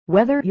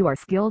Whether you are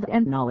skilled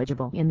and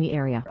knowledgeable in the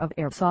area of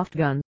airsoft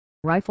guns,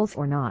 rifles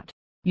or not,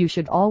 you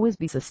should always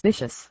be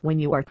suspicious when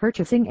you are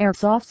purchasing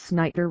airsoft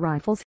sniper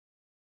rifles.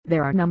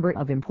 There are a number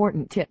of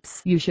important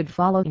tips you should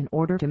follow in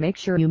order to make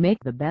sure you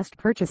make the best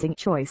purchasing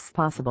choice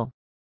possible.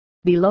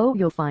 Below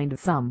you'll find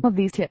some of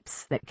these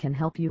tips that can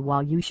help you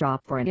while you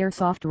shop for an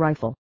airsoft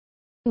rifle.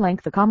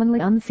 Length. A commonly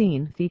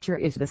unseen feature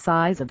is the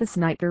size of the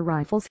sniper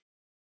rifles.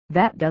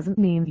 That doesn't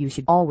mean you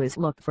should always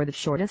look for the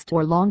shortest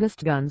or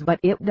longest guns, but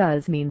it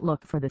does mean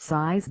look for the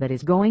size that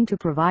is going to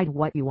provide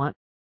what you want.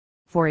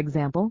 For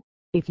example,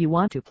 if you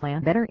want to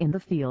plan better in the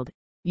field,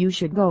 you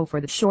should go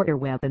for the shorter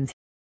weapons.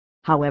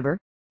 However,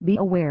 be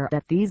aware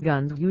that these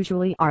guns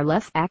usually are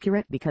less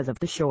accurate because of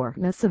the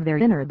shortness of their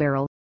inner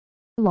barrel.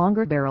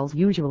 Longer barrels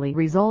usually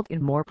result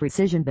in more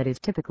precision, that is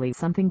typically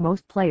something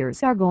most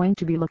players are going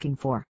to be looking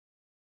for.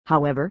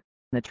 However,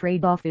 the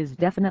trade-off is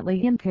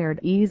definitely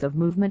impaired ease of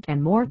movement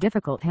and more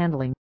difficult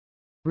handling.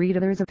 Read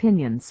others'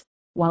 opinions.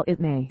 While it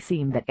may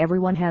seem that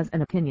everyone has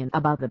an opinion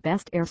about the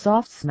best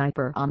airsoft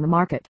sniper on the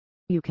market,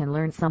 you can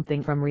learn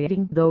something from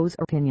reading those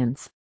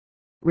opinions.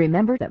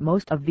 Remember that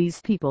most of these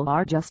people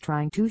are just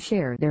trying to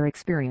share their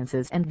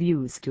experiences and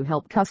views to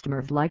help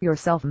customers like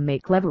yourself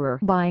make cleverer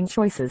buying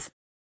choices.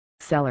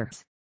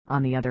 Sellers,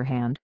 on the other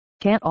hand,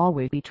 can't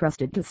always be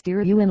trusted to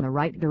steer you in the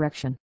right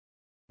direction.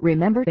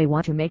 Remember, they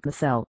want to make the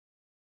sell.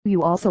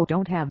 You also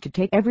don't have to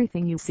take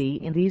everything you see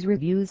in these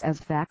reviews as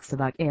facts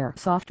about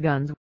airsoft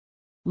guns.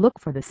 Look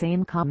for the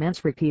same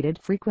comments repeated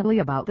frequently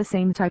about the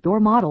same type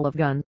or model of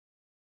gun.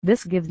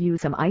 This gives you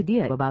some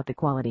idea about the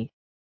quality.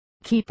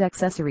 Keep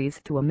accessories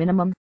to a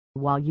minimum.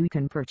 While you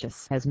can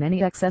purchase as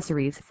many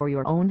accessories for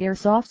your own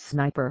airsoft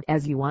sniper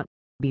as you want,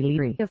 be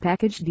leery of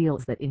package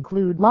deals that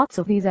include lots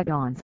of these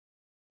add-ons.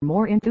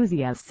 More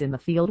enthusiasts in the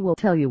field will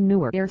tell you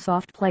newer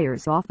airsoft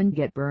players often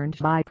get burned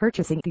by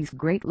purchasing these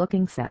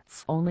great-looking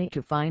sets only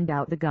to find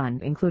out the gun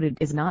included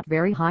is not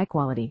very high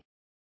quality.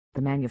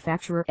 The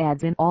manufacturer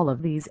adds in all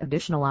of these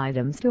additional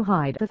items to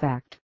hide the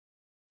fact.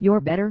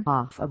 You're better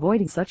off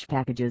avoiding such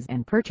packages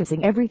and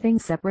purchasing everything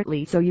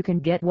separately so you can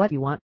get what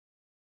you want.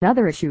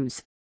 Other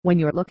issues. When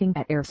you're looking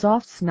at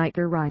airsoft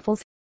sniper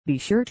rifles, be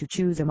sure to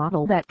choose a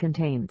model that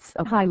contains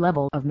a high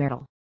level of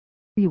metal.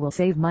 You will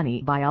save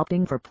money by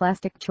opting for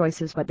plastic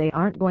choices, but they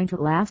aren't going to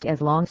last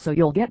as long, so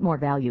you'll get more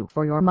value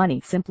for your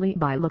money simply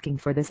by looking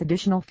for this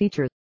additional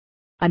feature.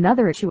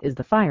 Another issue is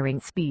the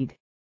firing speed.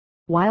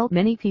 While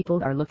many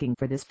people are looking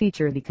for this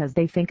feature because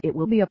they think it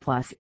will be a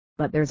plus,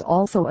 but there's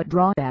also a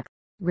drawback: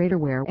 greater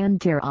wear and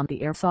tear on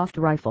the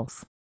airsoft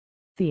rifles.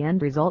 The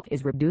end result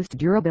is reduced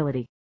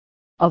durability.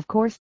 Of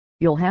course,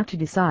 you'll have to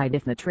decide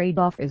if the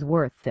trade-off is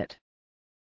worth it.